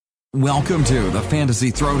Welcome to the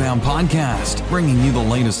Fantasy Throwdown Podcast, bringing you the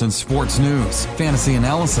latest in sports news, fantasy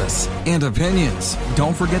analysis, and opinions.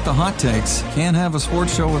 Don't forget the hot takes. Can't have a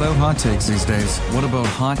sports show without hot takes these days. What about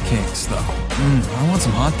hot cakes, though? I want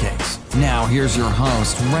some hot cakes. Now, here's your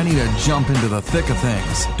host, ready to jump into the thick of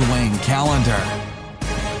things, Dwayne Callender.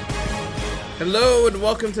 Hello, and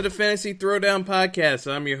welcome to the Fantasy Throwdown Podcast.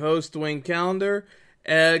 I'm your host, Dwayne Callender.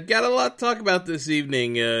 Got a lot to talk about this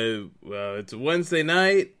evening. It's a Wednesday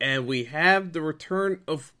night, and we have the return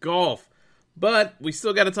of golf. But we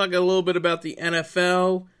still got to talk a little bit about the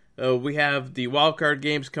NFL. We have the wildcard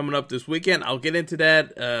games coming up this weekend. I'll get into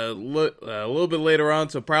that a little bit later on,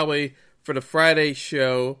 so probably for the Friday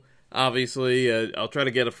show, obviously. I'll try to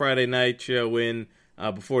get a Friday night show in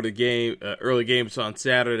before the game, early games on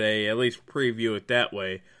Saturday, at least preview it that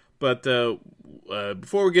way. But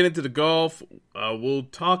before we get into the golf, we'll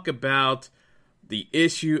talk about the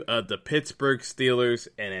issue of the Pittsburgh Steelers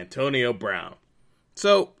and Antonio Brown.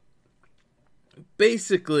 So,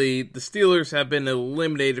 basically, the Steelers have been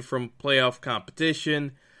eliminated from playoff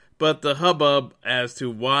competition, but the hubbub as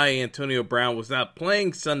to why Antonio Brown was not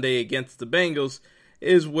playing Sunday against the Bengals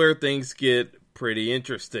is where things get pretty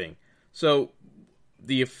interesting. So,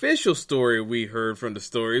 the official story we heard from the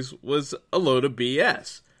stories was a load of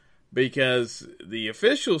BS. Because the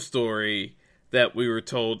official story that we were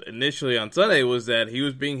told initially on Sunday was that he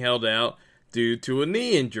was being held out due to a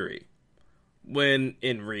knee injury. When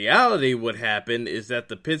in reality what happened is that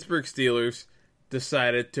the Pittsburgh Steelers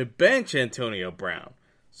decided to bench Antonio Brown.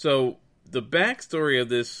 So the backstory of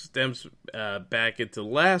this stems back into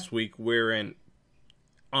last week, wherein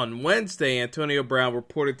on Wednesday Antonio Brown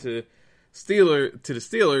reported to the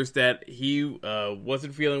Steelers that he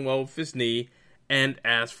wasn't feeling well with his knee, and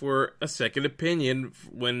asked for a second opinion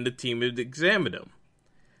when the team had examined him.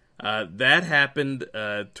 That happened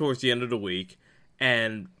towards the end of the week,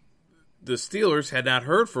 and the Steelers had not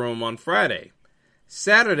heard from him on Friday.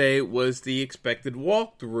 Saturday was the expected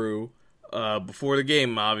walkthrough before the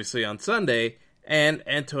game, obviously on Sunday, and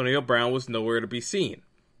Antonio Brown was nowhere to be seen.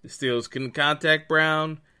 The Steelers couldn't contact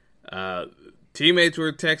Brown. Teammates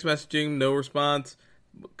were text messaging, no response.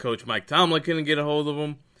 Coach Mike Tomlin couldn't get a hold of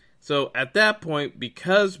him. So at that point,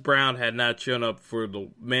 because Brown had not shown up for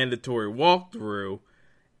the mandatory walkthrough,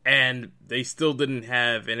 and they still didn't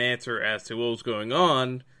have an answer as to what was going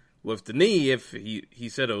on with the knee, if he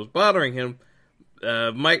said it was bothering him,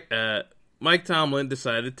 Mike Tomlin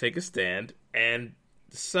decided to take a stand and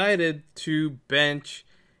decided to bench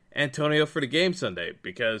Antonio for the game Sunday.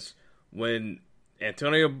 Because when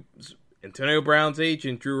Antonio Brown's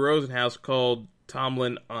agent, Drew Rosenhaus, called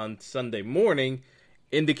Tomlin on Sunday morning,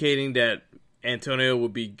 indicating that Antonio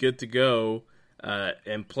would be good to go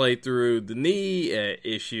and play through the knee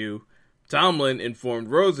issue, Tomlin informed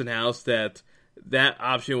Rosenhaus that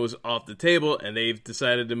option was off the table, and they've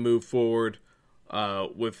decided to move forward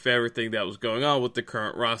with everything that was going on with the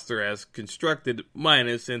current roster as constructed,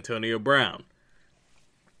 minus Antonio Brown.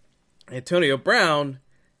 Antonio Brown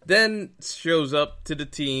then shows up to the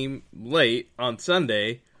team late on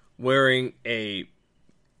Sunday wearing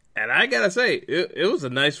and I gotta say, it was a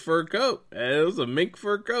nice fur coat. It was a mink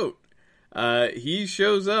fur coat. He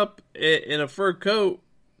shows up in a fur coat,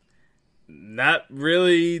 not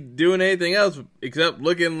really doing anything else except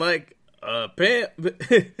looking like a pimp.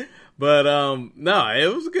 But, no,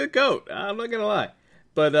 it was a good coat. I'm not gonna lie.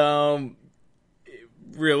 But,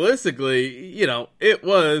 realistically, it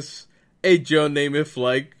was a Joe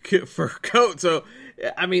Namath-like fur coat. So,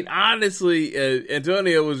 I mean, honestly,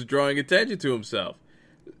 Antonio was drawing attention to himself.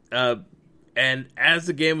 And as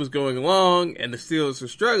the game was going along and the Steelers were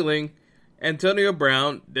struggling, Antonio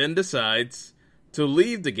Brown then decides to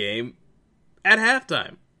leave the game at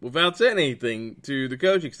halftime without saying anything to the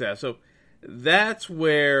coaching staff. So that's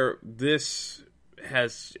where this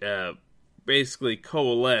has basically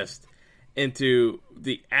coalesced into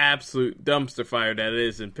the absolute dumpster fire that it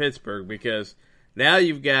is in Pittsburgh, because now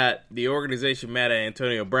you've got the organization mad at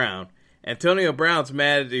Antonio Brown. Antonio Brown's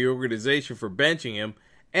mad at the organization for benching him,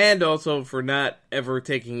 and also for not ever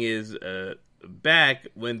taking his back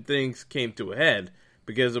when things came to a head.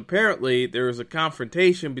 Because apparently there was a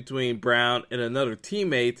confrontation between Brown and another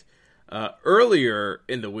teammate earlier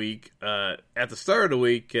in the week, at the start of the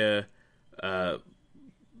week,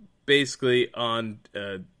 basically on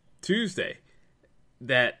Tuesday,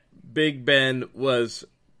 that Big Ben was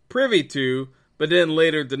privy to, but then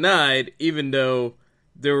later denied, even though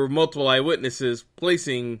there were multiple eyewitnesses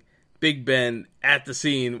placing Big Ben at the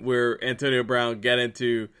scene where Antonio Brown got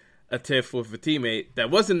into a tiff with a teammate. That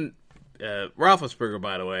wasn't Roethlisberger,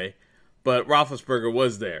 by the way, but Roethlisberger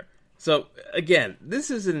was there. So, again, this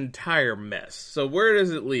is an entire mess. So where does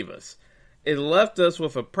it leave us? It left us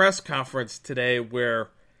with a press conference today where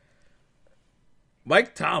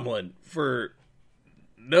Mike Tomlin, for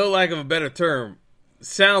no lack of a better term,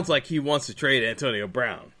 sounds like he wants to trade Antonio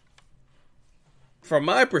Brown. From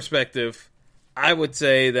my perspective, I would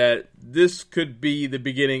say that this could be the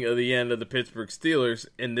beginning of the end of the Pittsburgh Steelers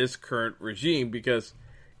in this current regime, because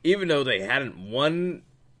even though they hadn't won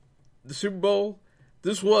the Super Bowl,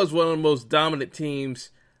 this was one of the most dominant teams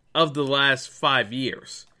of the last 5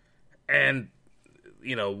 years. And,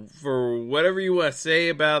 for whatever you want to say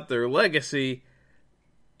about their legacy,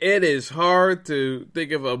 it is hard to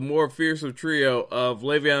think of a more fearsome trio of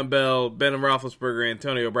Le'Veon Bell, Ben Roethlisberger, and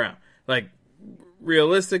Antonio Brown. Like,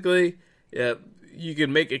 realistically, you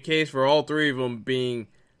can make a case for all three of them being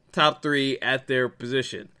top 3 at their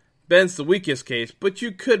position. Ben's the weakest case, but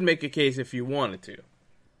you could make a case if you wanted to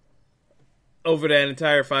over that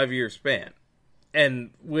entire 5-year span.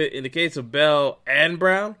 And in the case of Bell and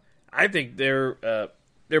Brown, I think they're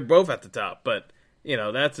both at the top, but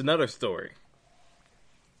that's another story.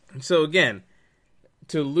 So again,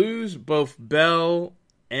 to lose both Bell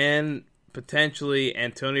and potentially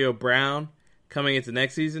Antonio Brown coming into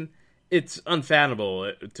next season, it's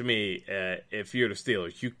unfathomable to me. If you're the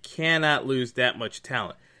Steelers, you cannot lose that much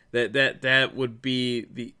talent. That would be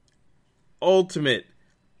the ultimate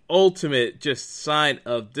just sign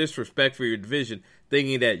of disrespect for your division,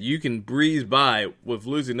 thinking that you can breeze by with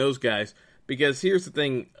losing those guys. Because here's the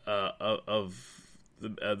thing of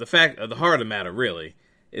the fact of the heart of the matter, really,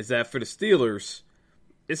 is that for the Steelers,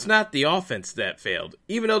 it's not the offense that failed.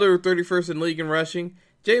 Even though they were 31st in league in rushing,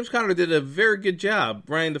 James Conner did a very good job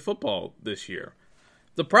running the football this year.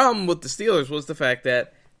 The problem with the Steelers was the fact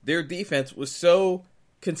that their defense was so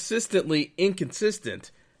consistently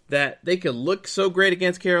inconsistent that they could look so great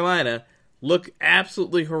against Carolina, look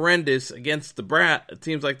absolutely horrendous against the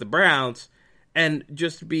teams like the Browns, and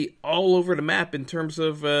just be all over the map in terms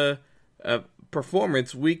of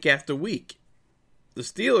performance week after week. The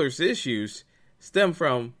Steelers' issues stem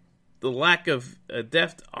from the lack of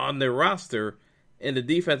depth on their roster in the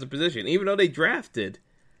defensive position. Even though they drafted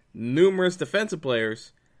numerous defensive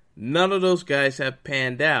players, none of those guys have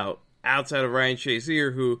panned out outside of Ryan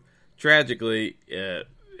Shazier, who tragically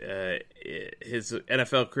his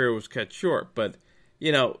NFL career was cut short. But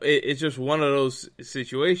it's just one of those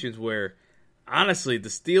situations where honestly the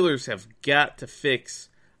Steelers have got to fix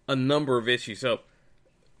a number of issues. So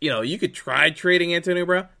you could try trading Antonio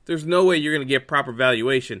Brown. There's no way you're going to get proper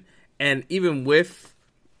valuation. And even with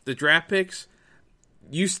the draft picks,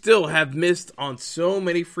 you still have missed on so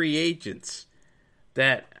many free agents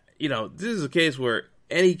that, this is a case where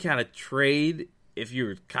any kind of trade, if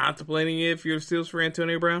you're contemplating it, if you're the Steelers for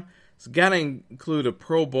Antonio Brown, it's got to include a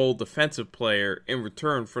Pro Bowl defensive player in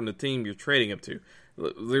return from the team you're trading him to.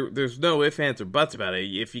 There's no ifs, ands, or buts about it.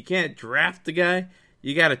 If you can't draft the guy,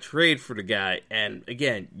 you got to trade for the guy. And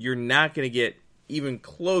again, you're not going to get even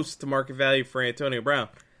close to market value for Antonio Brown.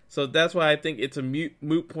 So that's why I think it's a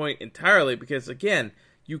moot point entirely, because again,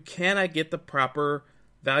 you cannot get the proper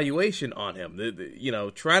valuation on him.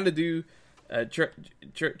 Trying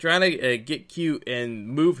to get cute and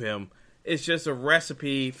move him is just a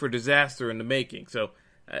recipe for disaster in the making. So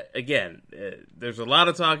again, there's a lot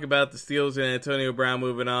of talk about the Steelers and Antonio Brown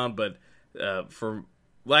moving on, but for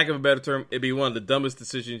lack of a better term, it'd be one of the dumbest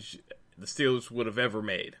decisions the Steelers would have ever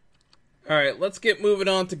made. All right, let's get moving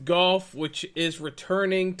on to golf, which is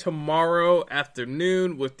returning tomorrow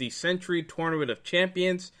afternoon with the Century Tournament of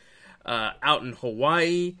Champions out in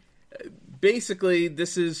Hawaii. Basically,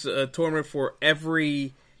 this is a tournament for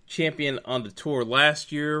every champion on the tour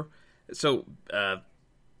last year. So,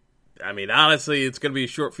 honestly, it's going to be a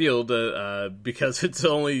short field because it's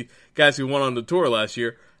only guys who won on the tour last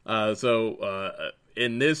year.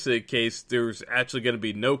 In this case, there's actually going to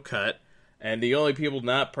be no cut. And the only people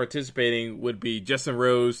not participating would be Justin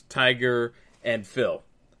Rose, Tiger, and Phil.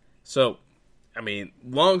 So,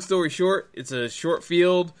 long story short, it's a short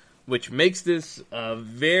field, which makes this a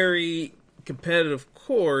very competitive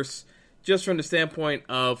course, just from the standpoint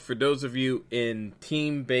of, for those of you in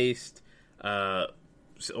team-based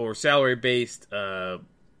or salary-based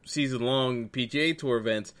season-long PGA Tour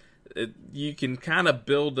events, you can kind of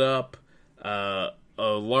build up a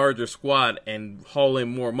larger squad and haul in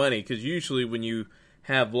more money, because usually when you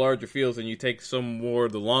have larger fields and you take some more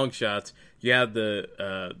of the long shots, you have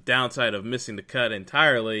the downside of missing the cut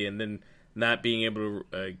entirely and then not being able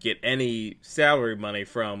to get any salary money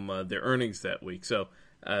from their earnings that week. So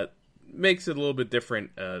makes it a little bit different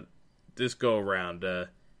this go around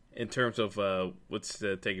in terms of what's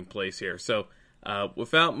taking place here. So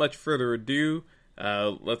without much further ado,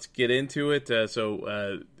 let's get into it.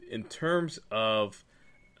 In terms of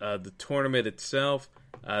the tournament itself,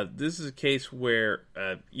 this is a case where,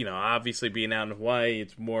 obviously being out in Hawaii,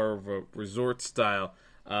 it's more of a resort style.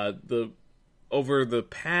 Over the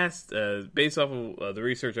past, based off of the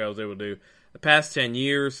research I was able to do, the past 10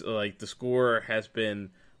 years, like the score has been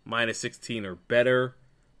minus 16 or better,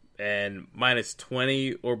 and minus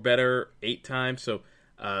 20 or better 8 times. So,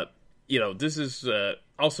 this is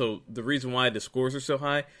also the reason why the scores are so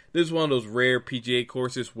high. This is one of those rare PGA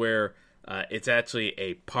courses where it's actually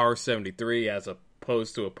a par 73 as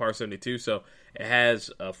opposed to a par 72. So it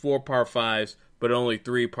has 4 par 5s, but only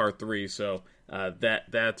 3 par 3s. So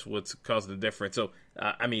that's what's causing the difference. So,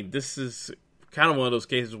 this is kind of one of those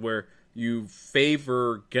cases where you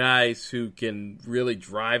favor guys who can really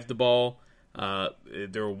drive the ball.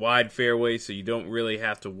 They're wide fairways, so you don't really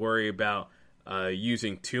have to worry about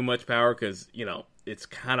using too much power because, it's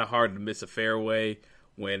kind of hard to miss a fairway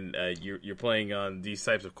when you're playing on these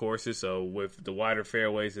types of courses. So with the wider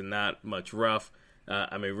fairways and not much rough,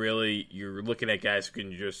 really, you're looking at guys who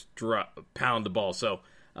can just pound the ball. So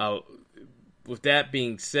with that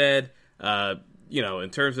being said, in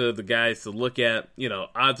terms of the guys to look at,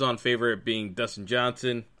 odds-on favorite being Dustin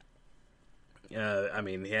Johnson. He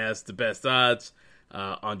has the best odds.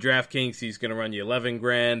 On DraftKings, he's going to run you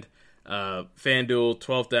 $11,000. FanDuel,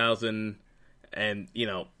 $12,000. And,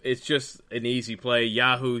 it's just an easy play.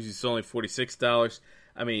 Yahoo, he's only $46.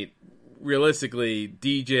 Realistically,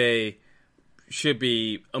 DJ should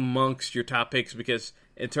be amongst your top picks because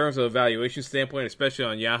in terms of evaluation standpoint, especially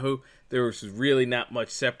on Yahoo, there was really not much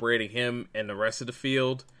separating him and the rest of the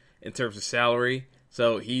field in terms of salary.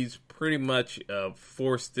 So he's pretty much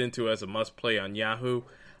forced into as a must-play on Yahoo.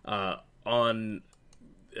 On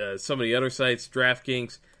some of the other sites,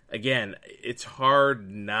 DraftKings, again, it's hard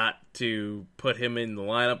not to put him in the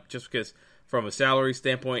lineup just because from a salary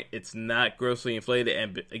standpoint, it's not grossly inflated.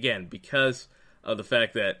 And again, because of the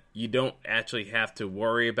fact that you don't actually have to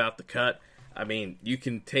worry about the cut, you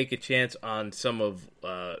can take a chance on some of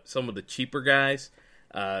the cheaper guys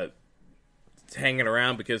hanging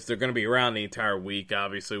around because they're going to be around the entire week,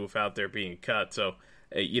 obviously, without there being a cut. So,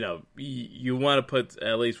 you want to put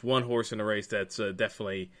at least one horse in the race that's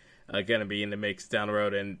definitely going to be in the mix down the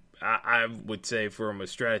road. And I would say from a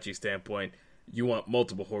strategy standpoint, you want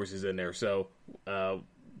multiple horses in there. So,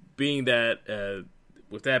 with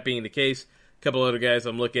that being the case, a couple other guys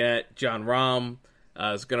I'm looking at, Jon Rahm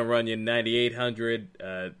is going to run you 9,800,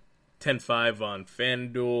 10.5 on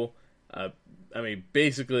FanDuel.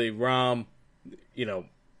 Basically, Rahm,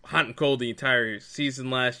 hot and cold the entire season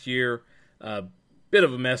last year. Bit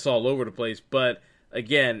of a mess all over the place. But,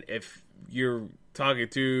 again, if you're talking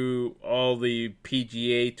to all the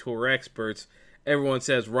PGA Tour experts, everyone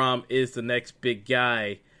says Rahm is the next big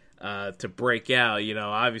guy to break out.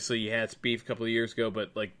 Obviously you had Spieth a couple of years ago,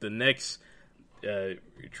 but like the next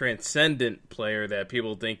transcendent player that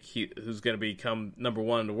people think who's going to become number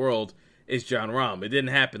one in the world is Jon Rahm. It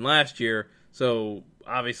didn't happen last year, so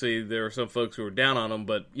obviously there are some folks who are down on him,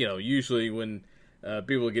 but usually when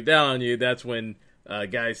people get down on you, that's when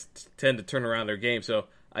guys tend to turn around their game. So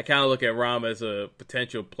I kind of look at Rahm as a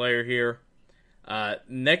potential player here.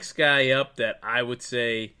 Next guy up that I would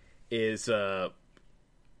say is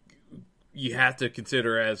you have to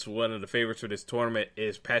consider as one of the favorites for this tournament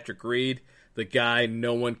is Patrick Reed, the guy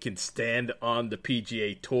no one can stand on the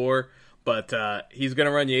PGA Tour. But he's going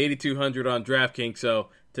to run you 8,200 on DraftKings, so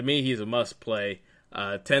to me he's a must-play.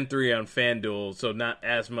 10-3 on FanDuel, so not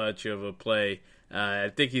as much of a play. I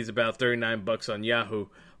think he's about $39 on Yahoo.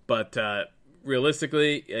 But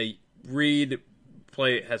realistically, Reed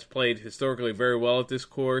has played historically very well at this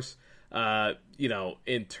course.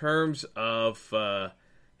 In terms of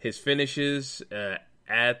his finishes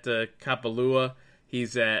at Kapalua,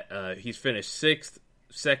 he's finished 6th,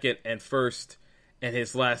 2nd, and 1st in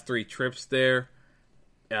his last 3 trips there.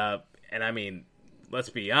 Let's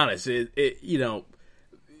be honest,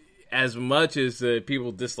 as much as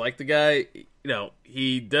people dislike the guy,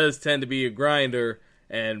 he does tend to be a grinder.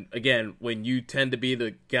 And again, when you tend to be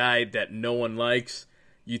the guy that no one likes,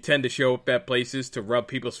 you tend to show up at places to rub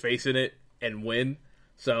people's face in it and win.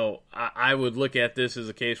 So I would look at this as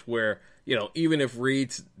a case where, even if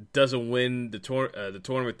Reed doesn't win the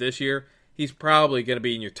tournament this year, he's probably going to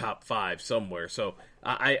be in your top 5 somewhere. So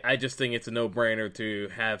I just think it's a no-brainer to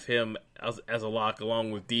have him as a lock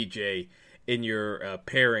along with DJ in your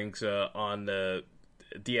pairings on the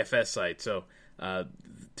DFS site. So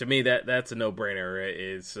to me, that's a no-brainer,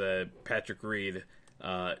 is Patrick Reed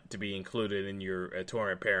to be included in your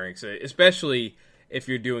tournament pairings, especially if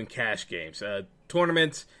you're doing cash games.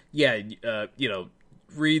 Tournaments,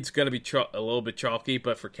 Reed's going to be a little bit chalky,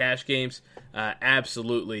 but for cash games,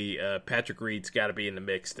 absolutely, Patrick Reed's got to be in the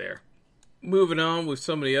mix there. Moving on with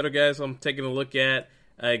some of the other guys I'm taking a look at,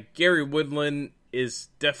 Gary Woodland is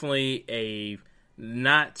definitely a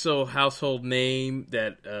not-so-household name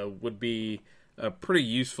that would be pretty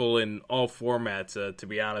useful in all formats, to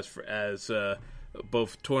be honest, as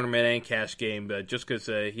both tournament and cash game, just because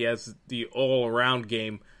he has the all-around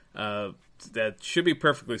game that should be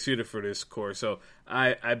perfectly suited for this course. So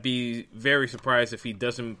I'd be very surprised if he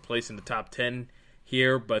doesn't place in the top 10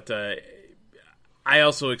 here, but I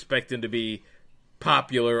also expect him to be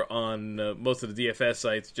popular on most of the DFS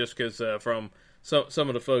sites just because from some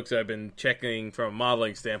of the folks I've been checking from a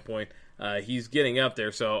modeling standpoint, he's getting up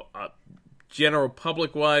there. So general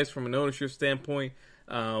public-wise, from an ownership standpoint,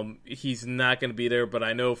 he's not going to be there, but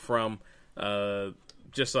I know from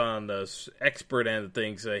just on the expert end of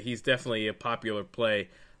things, he's definitely a popular play.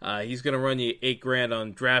 He's going to run you $8,000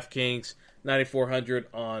 on DraftKings, $9,400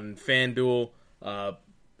 on FanDuel,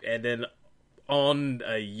 and then on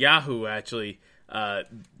Yahoo, actually,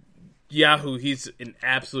 Yahoo, he's an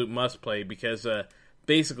absolute must play because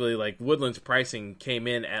basically, like, Woodland's pricing came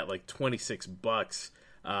in at like $26.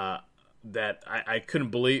 That I couldn't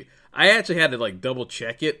believe. I actually had to like double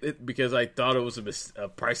check it because I thought it was a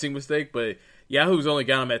pricing mistake, but Yahoo's only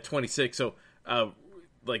got him at 26, so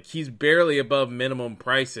like he's barely above minimum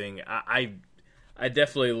pricing. I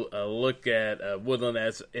definitely look at Woodland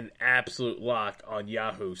as an absolute lock on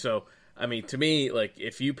Yahoo. So I mean, to me, like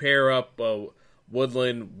if you pair up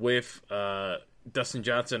Woodland with Dustin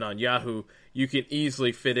Johnson on Yahoo, you can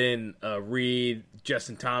easily fit in Reed,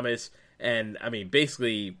 Justin Thomas, and I mean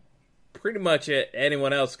basically pretty much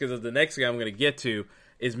anyone else, because the next guy I'm going to get to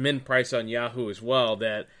is min price on Yahoo as well.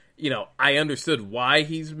 That, you know, I understood why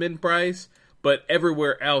he's min price, but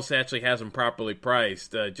everywhere else actually has him properly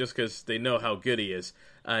priced just because they know how good he is.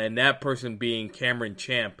 And that person being Cameron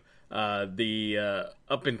Champ, the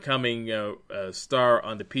up-and-coming star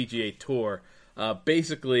on the PGA Tour.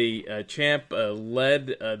 Basically, Champ led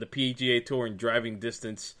the PGA Tour in driving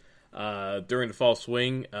distance during the fall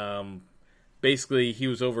swing. Basically, he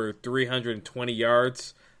was over 320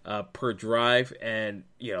 yards per drive, and,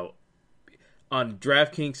 you know, on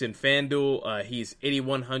DraftKings and FanDuel, he's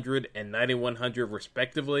 8,100 and 9,100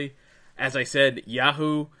 respectively. As I said,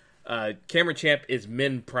 Yahoo, Cameron Champ is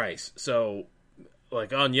min price. So,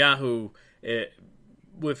 like on Yahoo,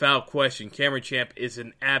 without question, Cameron Champ is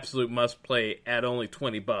an absolute must play at only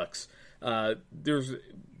 $20.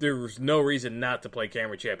 There's no reason not to play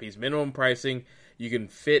Cameron Champ. He's minimum pricing. You can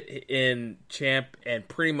fit in Champ and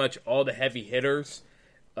pretty much all the heavy hitters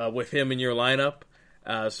with him in your lineup.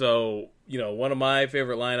 So, you know, one of my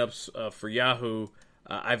favorite lineups for Yahoo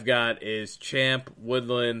I've got is Champ,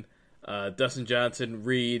 Woodland, Dustin Johnson,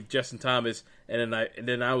 Reed, Justin Thomas, and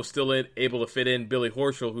then I was still able to fit in Billy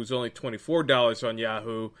Horschel, who's only $24 on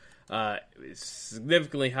Yahoo,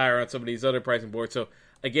 significantly higher on some of these other pricing boards. So,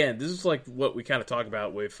 again, this is like what we kind of talk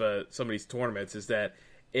about with some of these tournaments, is that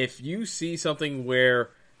if you see something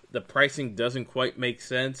where the pricing doesn't quite make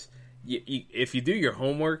sense, if you do your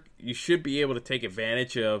homework, you should be able to take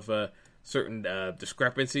advantage of certain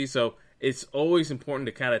discrepancies. So it's always important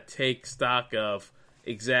to kind of take stock of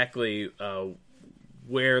exactly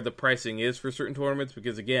where the pricing is for certain tournaments,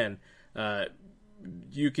 because, again,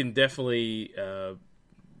 you can definitely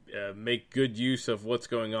make good use of what's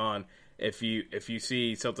going on if you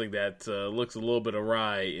see something that looks a little bit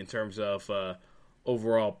awry in terms of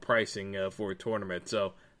overall pricing for a tournament.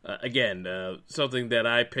 So again, something that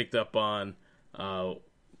I picked up on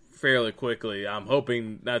fairly quickly. I'm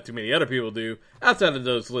hoping not too many other people do, outside of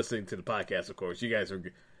those listening to the podcast, of course. You guys are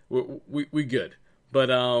we good. But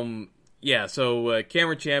yeah, so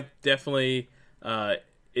Cameron Champ definitely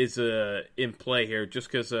is in play here,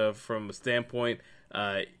 just because from a standpoint,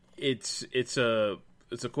 it's a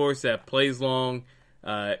course that plays long.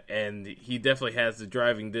 And he definitely has the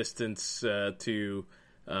driving distance to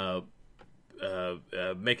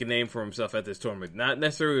make a name for himself at this tournament. Not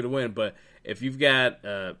necessarily to win, but if you've got,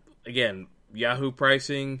 again, Yahoo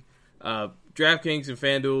pricing, DraftKings and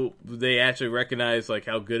FanDuel, they actually recognize like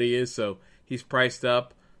how good he is, so he's priced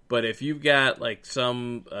up. But if you've got like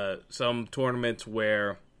some tournaments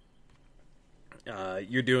where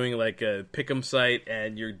you're doing like a pick'em site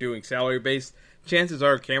and you're doing salary based, chances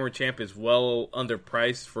are Cameron Champ is well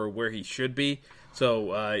underpriced for where he should be.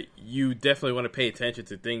 So you definitely want to pay attention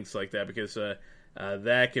to things like that, because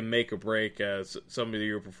that can make or break some of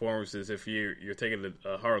your performances if you're taking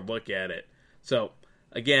a hard look at it. So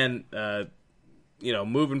again,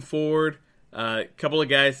 moving forward, a couple of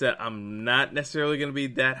guys that I'm not necessarily going to be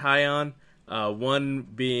that high on. One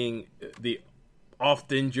being the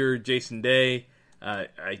oft injured Jason Day.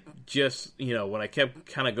 I just, when I kept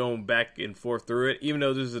kind of going back and forth through it, even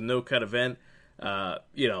though this is a no-cut event,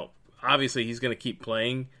 obviously he's going to keep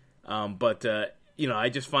playing. But I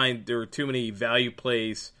just find there are too many value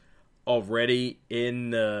plays already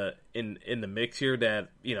in the mix here that,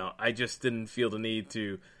 I just didn't feel the need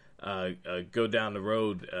to go down the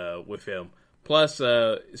road with him. Plus,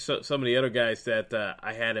 some of the other guys that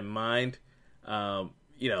I had in mind,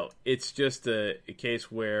 it's just a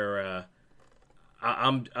case where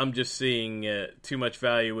I'm just seeing too much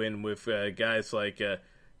value in with guys like,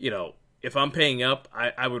 if I'm paying up,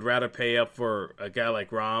 I would rather pay up for a guy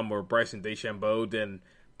like Rahm or Bryson DeChambeau than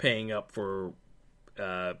paying up for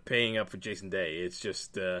Jason Day. It's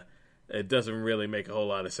just it doesn't really make a whole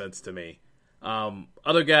lot of sense to me.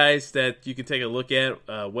 Other guys that you can take a look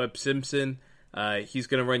at, Webb Simpson. He's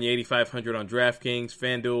going to run you 8,500 on DraftKings,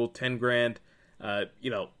 FanDuel, $10,000.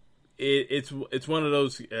 It's one of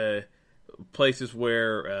those places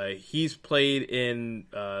where he's played in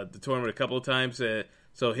the tournament a couple of times.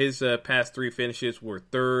 So his past 3 finishes were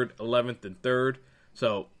 3rd, 11th, and 3rd.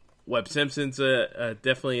 So Webb Simpson's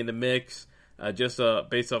definitely in the mix, just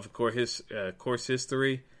based off of his course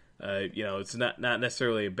history. It's not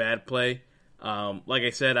necessarily a bad play. Like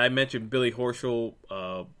I said, I mentioned Billy Horschel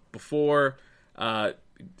before.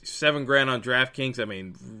 $7,000 on DraftKings. I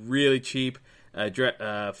mean, really cheap.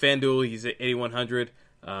 FanDuel, he's at 8,100.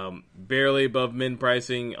 Barely above min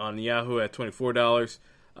pricing on Yahoo at $24.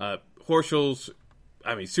 Horschel's,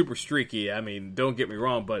 super streaky. Don't get me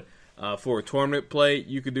wrong, but for a tournament play,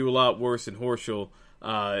 you could do a lot worse than Horschel.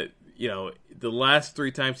 The last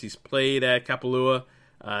 3 times he's played at Kapalua,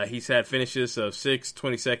 he's had finishes of 6th,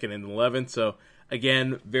 22nd, and 11th. So,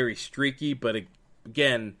 again, very streaky. But,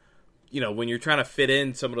 again, when you're trying to fit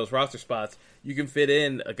in some of those roster spots, you can fit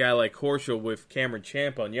in a guy like Horschel with Cameron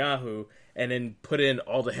Champ on Yahoo and then put in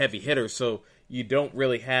all the heavy hitters. So you don't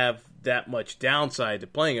really have that much downside to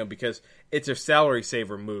playing him because it's a salary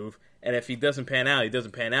saver move. And if he doesn't pan out, he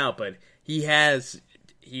doesn't pan out. But he has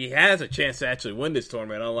a chance to actually win this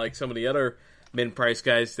tournament, unlike some of the other min-price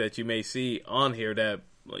guys that you may see on here that,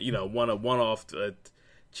 won a one-off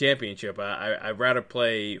championship. I'd rather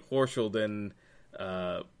play Horschel than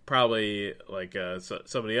probably like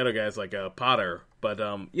some of the other guys like Potter. But,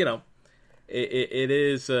 it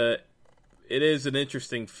is an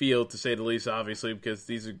interesting field, to say the least, obviously, because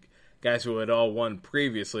these are guys who had all won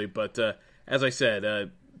previously. But as I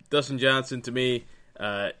said, Dustin Johnson, to me,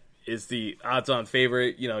 is the odds-on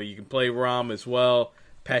favorite. You can play Rahm as well.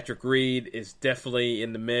 Patrick Reed is definitely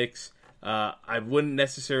in the mix. I wouldn't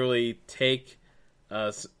necessarily take...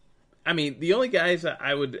 the only guys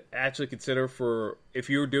I would actually consider for if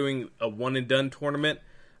you were doing a one-and-done tournament,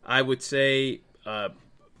 I would say,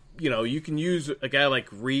 you can use a guy like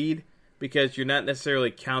Reed because you're not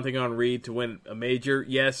necessarily counting on Reed to win a major.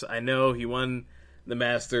 Yes, I know he won the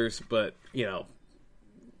Masters, but,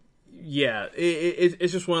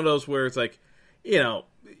 it's just one of those where it's like,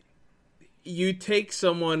 you take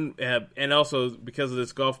someone, and also because of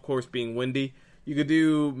this golf course being windy, you could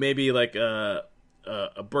do maybe like a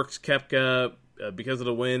Brooks Koepka because of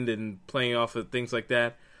the wind and playing off of things like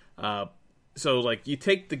that. So, like, you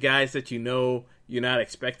take the guys that you're not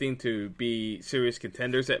expecting to be serious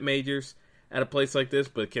contenders at majors at a place like this,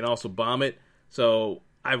 but can also bomb it. So,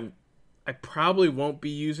 I probably won't be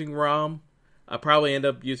using Rahm. I'll probably end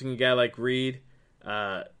up using a guy like Reed.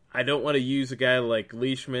 I don't want to use a guy like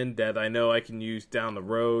Leishman that I know I can use down the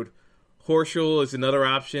road. Horschel is another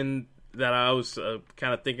option that I was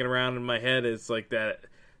kind of thinking around in my head. It's like that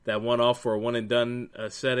one-off for a one-and-done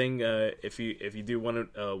setting if you do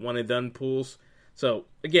one-and-done pools. So,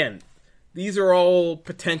 again, these are all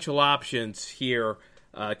potential options here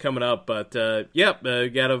coming up. But, got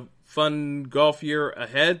a fun golf year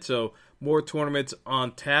ahead, so more tournaments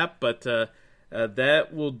on tap. But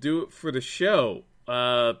that will do it for the show.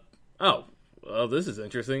 This is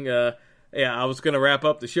interesting. I was going to wrap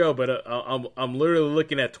up the show, but I'm literally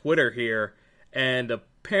looking at Twitter here, and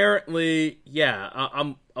apparently,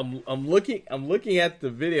 I'm looking at the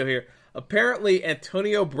video here. Apparently,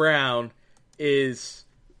 Antonio Brown is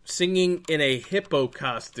singing in a hippo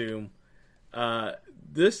costume.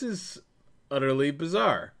 This is utterly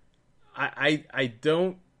bizarre. I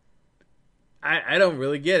don't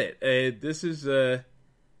really get it. This is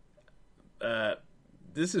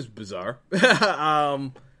bizarre.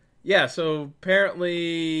 So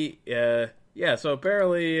apparently,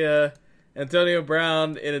 Antonio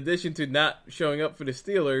Brown, in addition to not showing up for the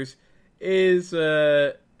Steelers, is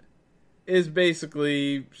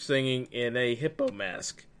basically singing in a hippo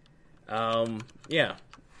mask.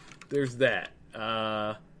 There's that.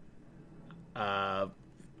 I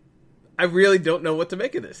really don't know what to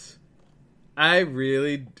make of this. I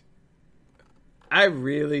really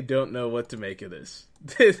don't know what to make of this.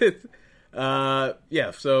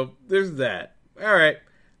 Yeah, so there's that. All right.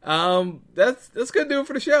 That's gonna do it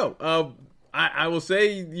for the show. I will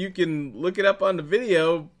say you can look it up on the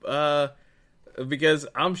video, because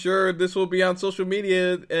I'm sure this will be on social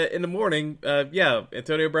media in the morning. Yeah,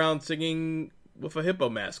 Antonio Brown singing with a hippo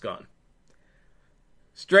mask on.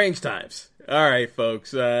 Strange times. All right,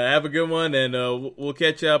 folks. Have a good one, and we'll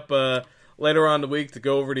catch up later on in the week to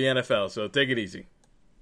go over the NFL. So take it easy.